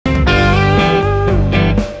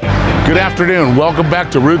Good afternoon. Welcome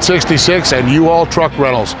back to Route 66 and UHaul Truck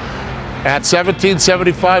Rentals. At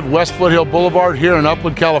 1775 West Foothill Boulevard here in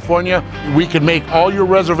Upland, California, we can make all your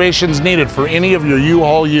reservations needed for any of your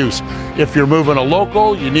UHaul use. If you're moving a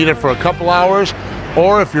local, you need it for a couple hours,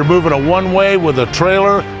 or if you're moving a one-way with a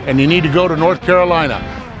trailer and you need to go to North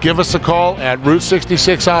Carolina, give us a call at Route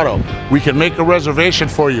 66 Auto. We can make a reservation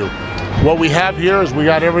for you. What we have here is we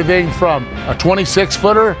got everything from a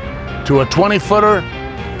 26-footer to a 20-footer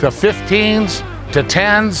to 15s to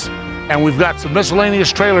 10s, and we've got some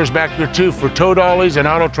miscellaneous trailers back here too for tow dollies and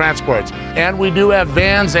auto transports. And we do have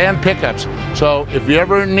vans and pickups. So if you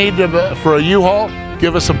ever need for a U-Haul,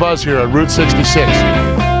 give us a buzz here at Route 66.